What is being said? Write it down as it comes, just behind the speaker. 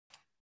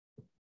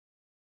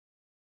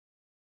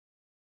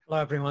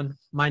Hello, everyone.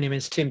 My name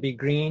is Tim B.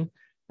 Green,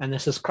 and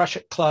this is Crush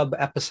It Club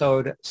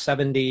episode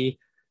 70,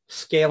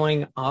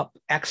 Scaling Up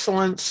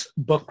Excellence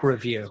Book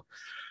Review.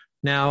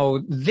 Now,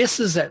 this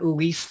is at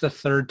least the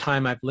third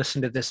time I've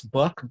listened to this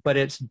book, but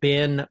it's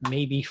been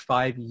maybe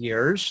 5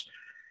 years.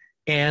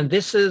 And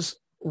this is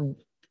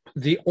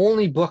the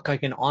only book I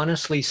can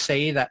honestly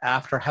say that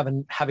after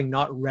having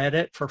not read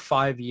it for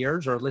 5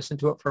 years or listened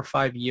to it for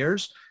 5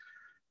 years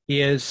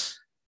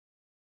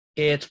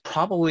it's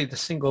probably the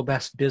single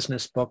best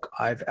business book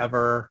I've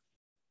ever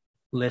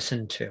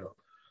listened to,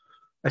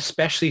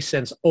 especially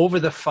since over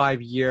the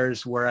 5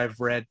 years where I've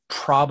read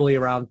probably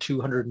around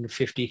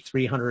 250,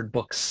 300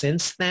 books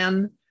since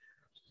then,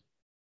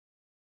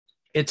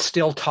 it's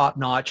still top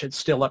notch. It's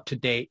still up to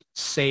date,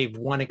 save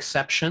one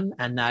exception,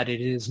 and that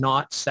it is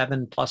not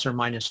 7 plus or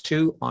minus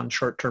 2 on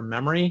short-term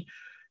memory.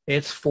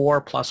 It's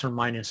 4 plus or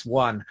minus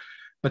 1.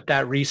 But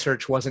that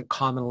research wasn't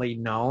commonly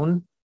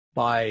known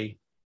by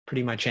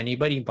pretty much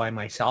anybody, by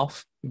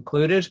myself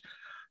included,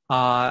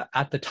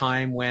 at the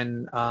time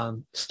when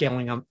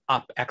Scaling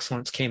Up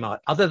Excellence came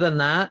out. Other than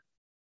that,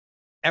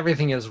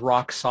 everything is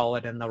rock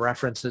solid, and the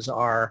references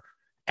are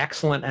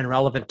excellent and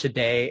relevant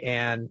today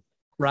and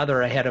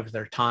rather ahead of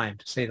their time,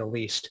 to say the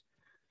least.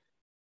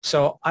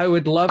 So I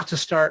would love to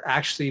start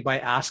actually by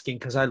asking,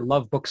 because I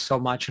love books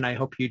so much and I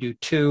hope you do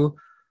too,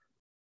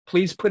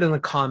 please put in the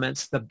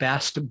comments the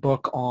best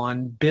book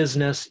on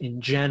business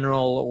in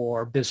general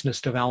or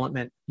business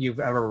development you've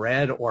ever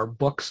read, or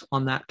books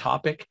on that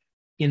topic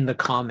in the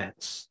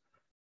comments.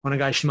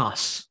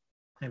 Onegaishimasu.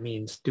 That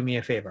means do me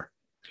a favor.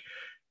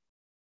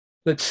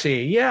 Let's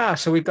see. Yeah,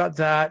 so we've got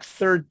that.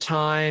 Third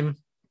time.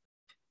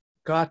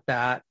 Got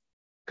that.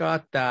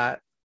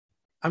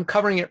 I'm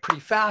covering it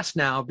pretty fast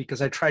now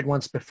because I tried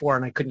once before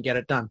and I couldn't get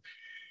it done.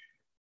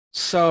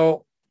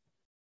 So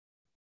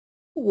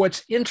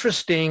what's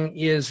interesting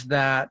is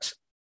that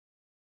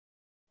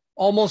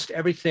almost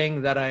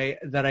everything that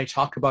I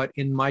talk about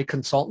in my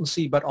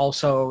consultancy, but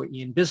also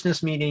in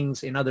business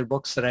meetings, in other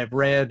books that I've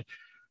read,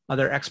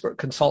 other expert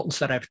consultants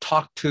that I've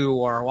talked to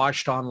or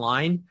watched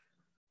online,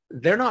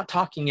 they're not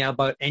talking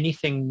about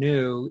anything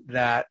new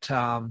that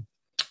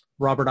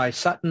Robert I.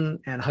 Sutton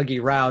and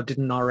Hdogma Rao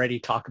didn't already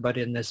talk about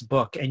in this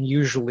book, and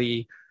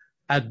usually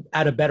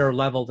at a better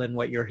level than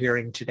what you're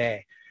hearing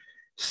today.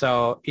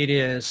 So it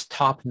is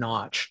top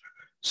notch.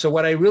 So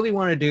what I really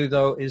want to do,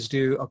 though, is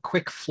do a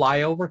quick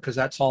flyover, because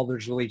that's all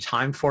there's really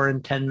time for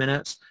in 10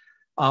 minutes,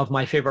 of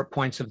my favorite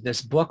points of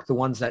this book, the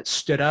ones that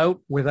stood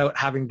out, without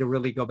having to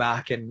really go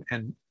back and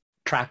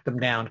track them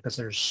down, because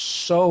there's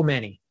so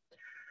many.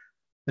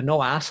 The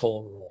no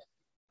asshole rule.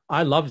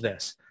 I love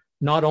this,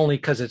 not only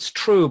because it's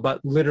true,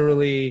 but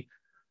literally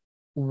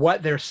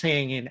what they're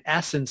saying in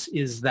essence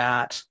is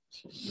that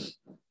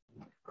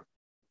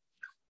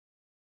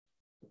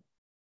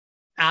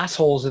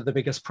assholes are the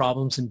biggest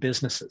problems in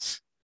businesses.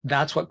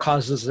 That's what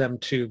causes them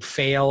to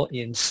fail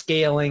in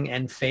scaling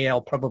and fail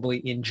probably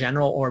in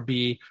general, or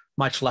be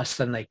much less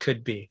than they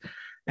could be.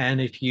 And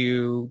if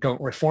you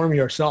don't reform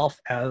yourself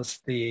as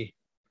the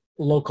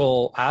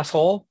local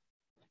asshole,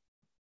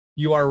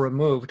 you are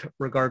removed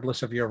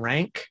regardless of your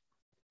rank.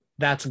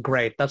 That's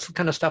great. That's the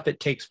kind of stuff it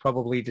takes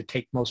probably to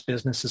take most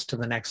businesses to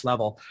the next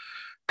level,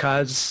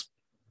 because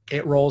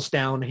it rolls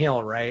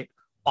downhill, right?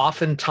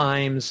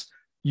 Oftentimes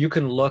you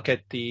can look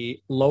at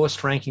the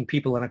lowest ranking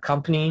people in a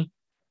company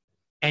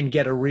and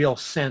get a real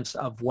sense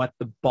of what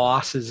the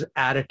boss's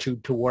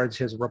attitude towards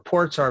his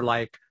reports are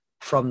like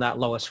from that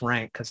lowest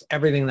rank, because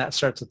everything that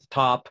starts at the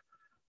top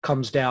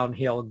comes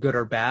downhill, good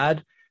or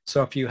bad.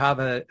 So if you have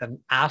an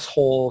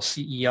asshole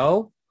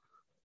CEO,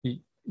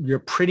 you're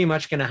pretty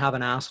much going to have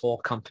an asshole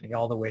company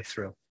all the way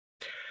through.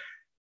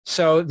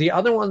 So the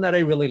other one that I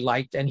really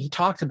liked, and he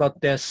talked about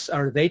this,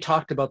 or they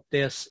talked about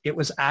this, it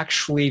was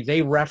actually,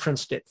 they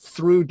referenced it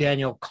through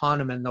Daniel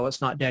Kahneman, though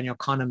it's not Daniel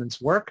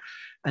Kahneman's work,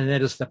 and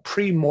that is the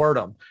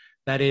pre-mortem.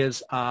 That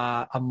is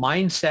a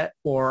mindset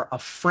or a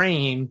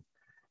frame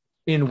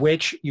in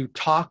which you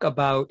talk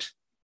about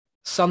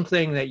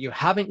something that you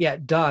haven't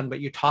yet done, but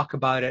you talk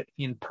about it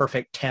in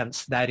perfect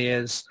tense. That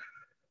is,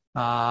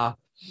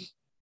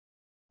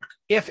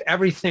 if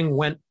everything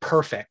went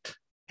perfect,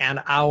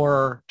 and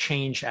our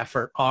change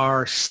effort,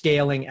 our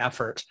scaling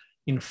effort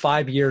in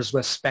 5 years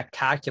was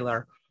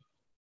spectacular,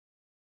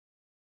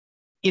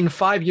 in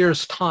 5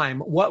 years' time,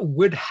 what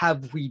would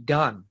have we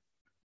done?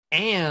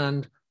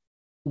 And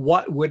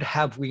what would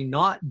have we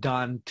not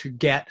done to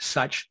get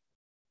such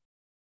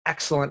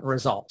excellent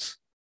results?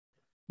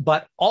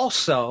 But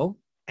also,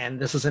 and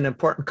this is an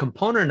important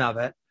component of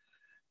it,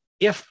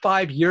 if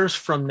 5 years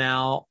from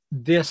now,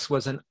 this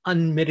was an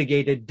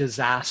unmitigated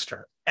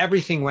disaster,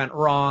 everything went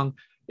wrong,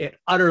 it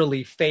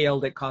utterly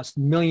failed, it cost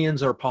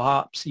millions or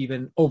perhaps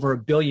even over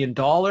 $1 billion,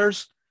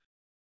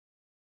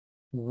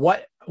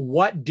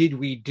 what did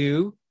we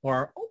do,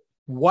 or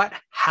what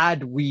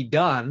had we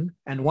done,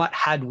 and what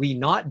had we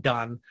not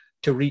done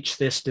to reach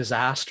this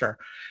disaster?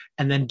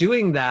 And then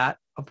doing that,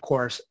 of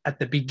course, at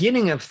the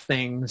beginning of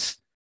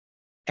things,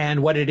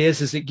 and what it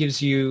is it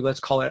gives you, let's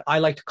call it, I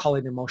like to call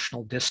it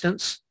emotional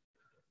distance.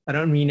 I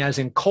don't mean as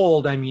in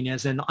cold, I mean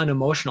as in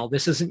unemotional.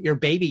 This isn't your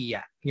baby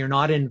yet. You're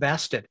not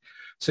invested.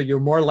 So you're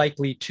more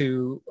likely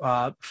to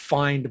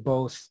find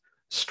both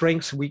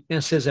strengths,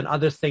 weaknesses, and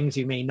other things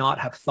you may not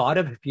have thought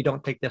of if you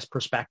don't take this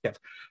perspective.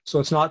 So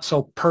it's not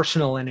so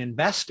personal and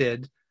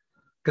invested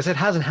because it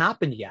hasn't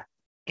happened yet.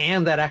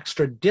 And that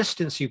extra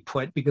distance you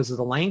put because of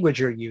the language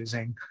you're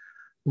using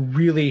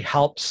really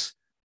helps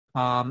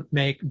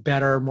make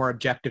better, more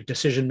objective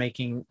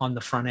decision-making on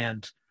the front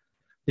end.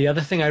 The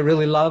other thing I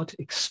really loved,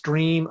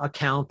 extreme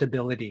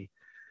accountability.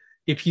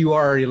 If you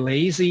are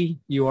lazy,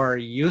 you are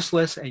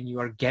useless, and you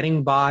are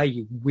getting by,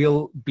 you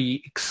will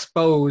be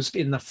exposed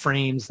in the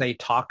frames they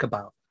talk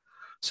about.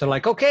 So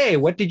like, okay,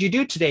 what did you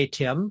do today,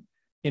 Tim?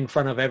 In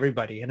front of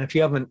everybody. And if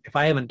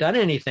I haven't done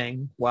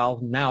anything, well,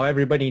 now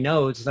everybody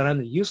knows that I'm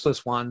the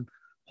useless one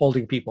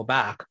holding people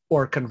back.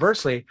 Or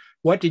conversely,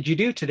 what did you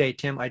do today,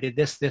 Tim? I did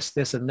this, this,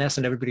 this, and this.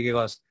 And everybody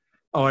goes,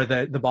 or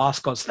the boss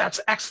goes, that's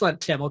excellent,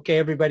 Tim. Okay,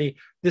 everybody,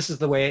 this is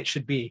the way it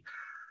should be.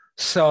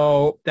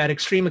 So that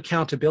extreme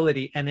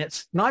accountability, and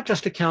it's not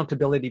just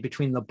accountability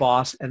between the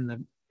boss and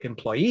the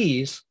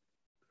employees,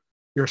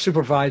 your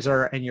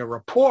supervisor and your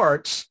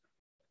reports,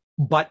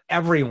 but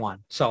everyone.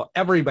 So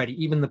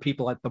everybody, even the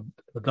people at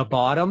the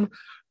bottom,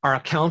 are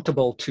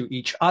accountable to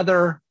each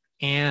other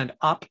and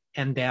up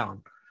and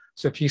down.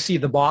 So if you see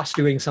the boss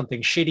doing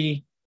something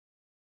shitty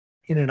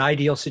in an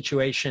ideal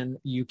situation,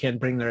 you can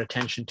bring their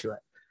attention to it.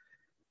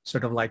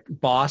 Sort of like,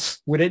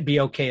 boss, would it be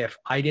okay if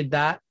I did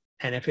that?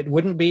 And if it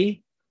wouldn't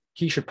be,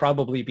 he should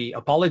probably be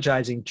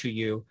apologizing to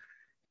you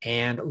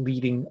and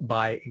leading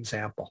by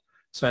example.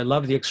 So I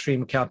love the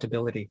extreme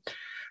accountability.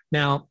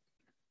 Now,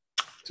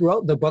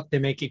 throughout the book,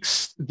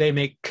 they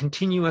make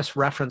continuous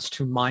reference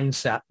to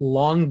mindset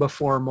long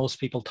before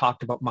most people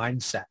talked about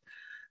mindset.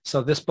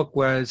 So this book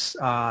was,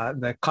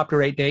 the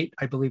copyright date,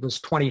 I believe, was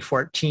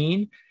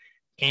 2014.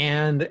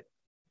 And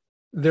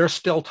they're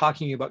still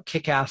talking about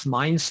kick-ass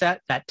mindset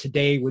that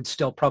today would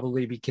still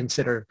probably be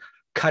considered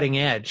cutting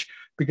edge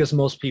because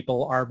most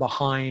people are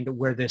behind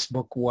where this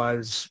book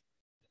was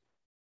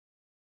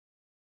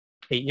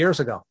 8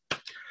 years ago.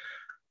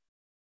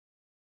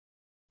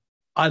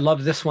 I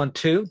love this one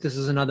too. This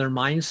is another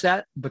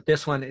mindset, but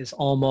this one is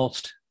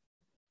almost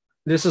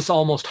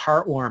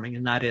heartwarming,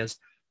 and that is,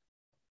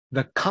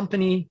 the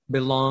company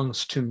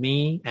belongs to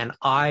me and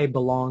I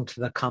belong to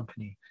the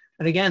company.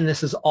 And again,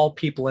 this is all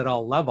people at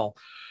all level.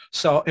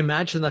 So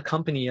imagine the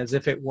company as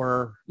if it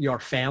were your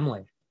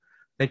family.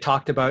 They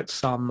talked about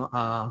some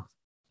of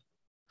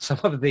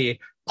the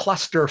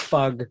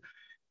clusterfuck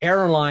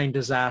airline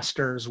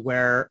disasters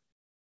where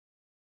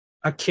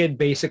a kid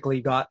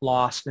basically got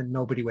lost and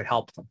nobody would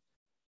help them,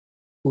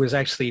 who was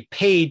actually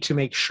paid to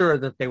make sure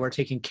that they were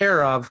taken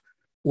care of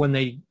when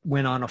they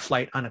went on a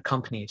flight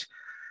unaccompanied.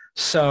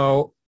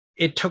 So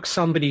it took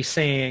somebody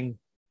saying,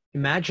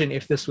 imagine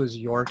if this was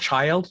your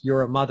child,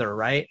 you're a mother,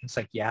 right? It's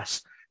like,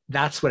 yes,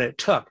 that's what it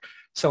took.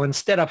 So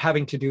instead of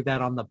having to do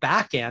that on the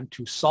back end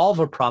to solve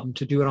a problem,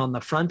 to do it on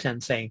the front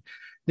end, saying,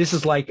 this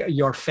is like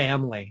your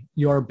family,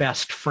 your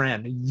best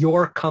friend,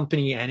 your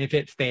company, and if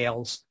it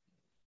fails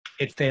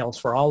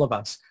for all of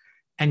us.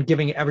 And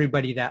giving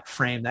everybody that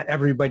frame, that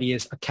everybody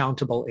is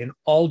accountable in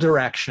all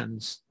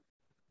directions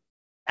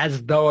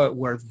as though it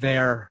were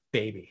their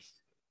baby.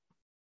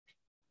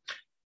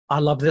 I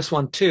love this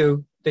one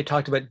too. They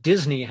talked about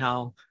Disney,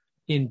 how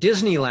in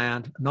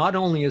Disneyland, not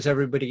only is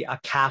everybody a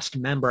cast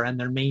member and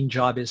their main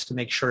job is to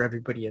make sure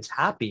everybody is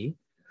happy,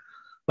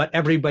 but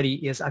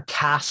everybody is a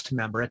cast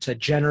member. It's a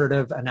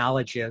generative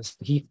analogy, as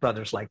the Heath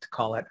brothers like to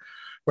call it.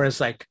 Whereas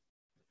like,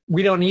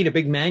 we don't need a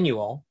big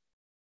manual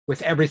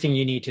with everything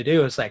you need to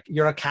do. It's like,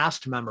 you're a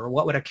cast member.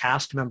 What would a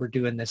cast member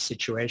do in this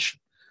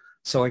situation?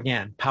 So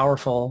again,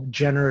 powerful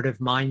generative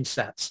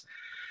mindsets.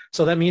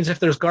 So that means if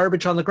there's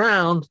garbage on the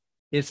ground,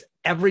 it's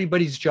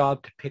everybody's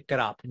job to pick it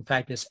up. In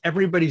fact, it's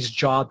everybody's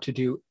job to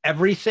do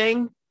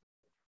everything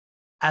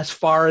as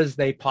far as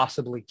they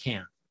possibly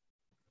can.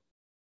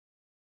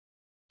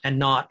 And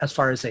not as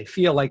far as they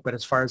feel like, but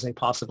as far as they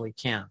possibly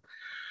can.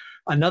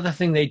 Another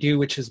thing they do,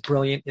 which is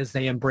brilliant, is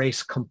they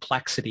embrace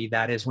complexity.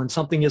 That is, when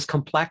something is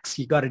complex,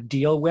 you got to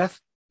deal with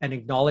and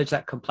acknowledge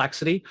that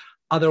complexity.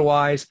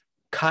 Otherwise,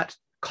 cut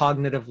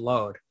cognitive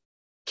load.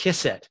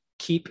 Kiss it.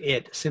 Keep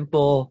it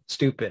simple,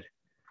 stupid.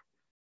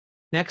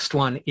 Next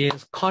one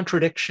is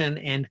contradiction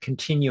and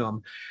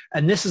continuum.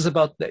 And this is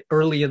about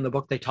early in the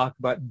book, they talk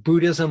about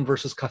Buddhism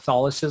versus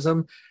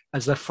Catholicism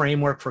as the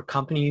framework for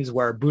companies,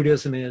 where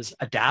Buddhism is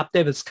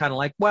adaptive. It's kind of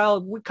like,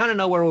 well, we kind of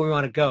know where we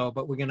want to go,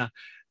 but we're going to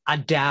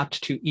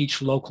adapt to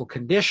each local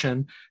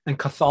condition. And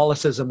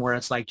Catholicism, where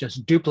it's like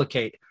just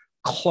duplicate,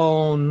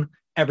 clone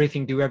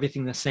everything, do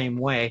everything the same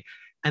way,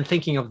 and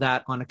thinking of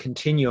that on a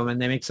continuum.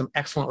 And they make some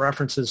excellent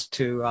references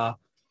to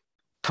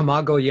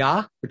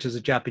Tamagoya, which is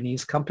a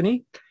Japanese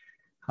company,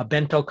 a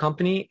bento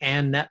company,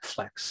 and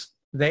Netflix.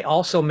 They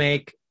also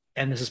make,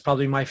 and this is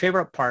probably my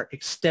favorite part,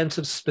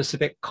 extensive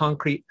specific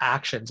concrete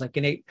actions, like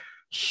in a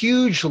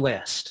huge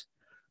list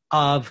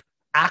of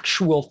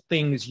actual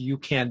things you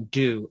can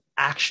do,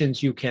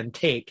 actions you can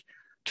take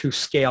to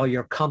scale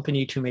your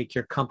company, to make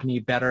your company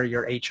better,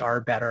 your HR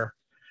better.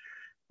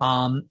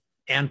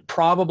 And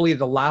probably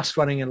the last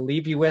one I'm going to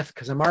leave you with,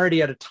 because I'm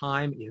already out of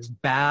time, is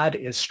bad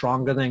is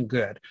stronger than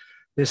good.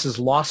 This is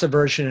loss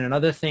aversion and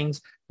other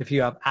things. If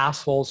you have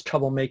assholes,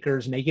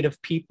 troublemakers,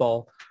 negative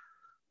people,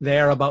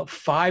 they're about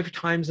 5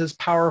 times as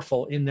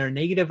powerful in their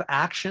negative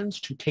actions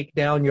to take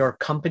down your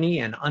company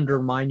and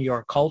undermine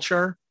your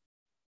culture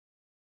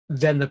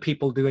than the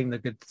people doing the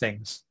good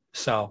things.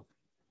 So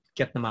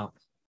get them out.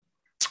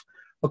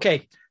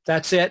 Okay,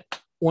 that's it.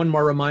 One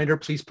more reminder,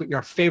 please put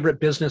your favorite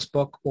business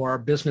book or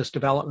business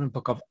development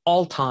book of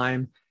all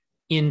time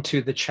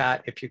into the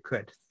chat if you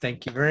could.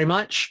 Thank you very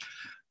much.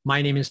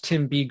 My name is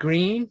Tim B.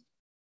 Green.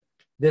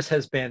 This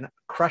has been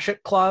Crush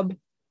It Club,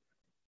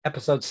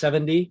 episode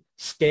 70,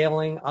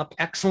 Scaling Up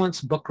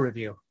Excellence Book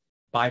Review.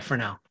 Bye for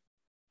now.